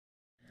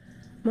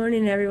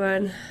Morning,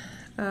 everyone.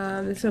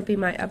 This will be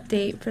my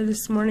update for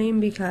this morning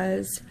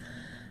because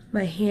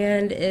my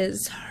hand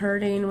is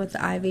hurting with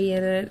the IV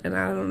in it, and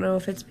I don't know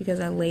if it's because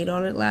I laid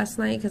on it last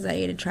night because I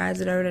ate a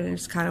trazodone and it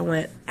just kind of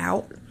went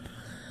out.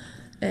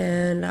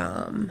 And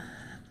I'm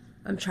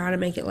trying to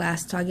make it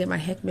last till I get my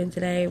Hickman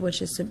today,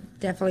 which is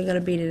definitely going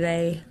to be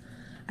today.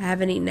 I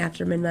haven't eaten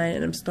after midnight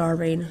and I'm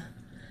starving,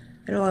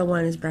 and all I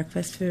want is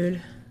breakfast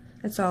food.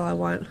 That's all I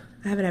want.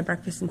 I haven't had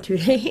breakfast in 2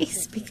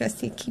 days because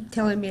they keep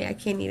telling me I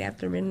can't eat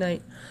after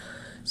midnight.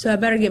 So I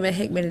better get my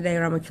Hickman today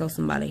or I'm going to kill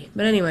somebody.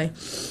 But anyway,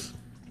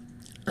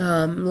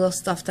 I'm a little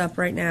stuffed up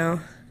right now.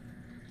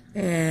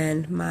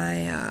 And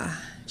my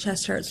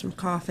chest hurts from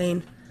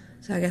coughing.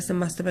 So I guess I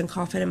must have been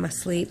coughing in my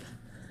sleep.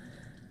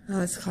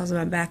 It's causing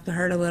my back to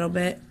hurt a little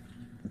bit.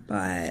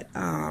 But,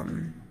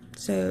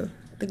 so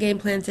the game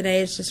plan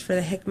today is just for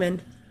the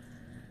Hickman.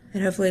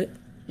 And hopefully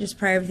just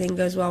pray everything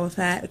goes well with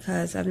that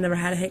because I've never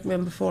had a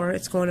Hickman before.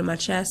 It's going in my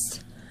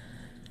chest,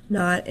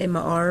 not in my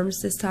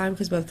arms this time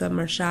because both of them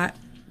are shot.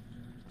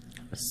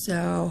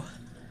 So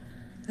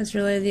that's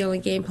really the only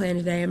game plan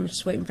today. I'm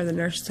just waiting for the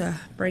nurse to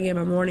bring in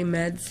my morning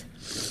meds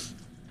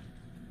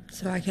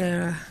so I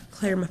can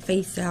clear my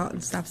face out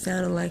and stop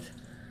sounding like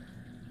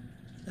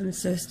I'm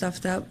so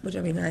stuffed up, which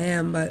I mean I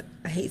am, but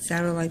I hate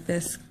sounding like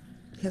this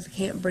because I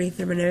can't breathe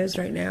through my nose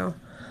right now.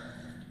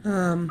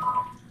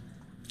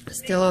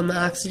 Still on the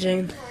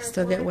oxygen,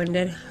 still get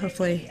winded.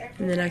 Hopefully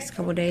in the next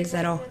couple days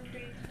that'll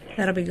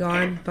be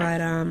gone. But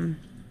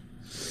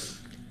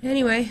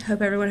anyway,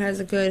 hope everyone has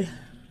a good,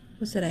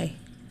 what's today?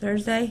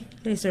 Thursday?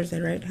 Today's Thursday,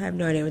 right? I have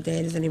no idea what day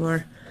it is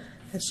anymore.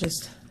 That's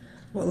just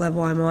what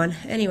level I'm on.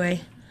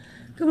 Anyway,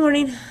 good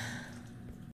morning.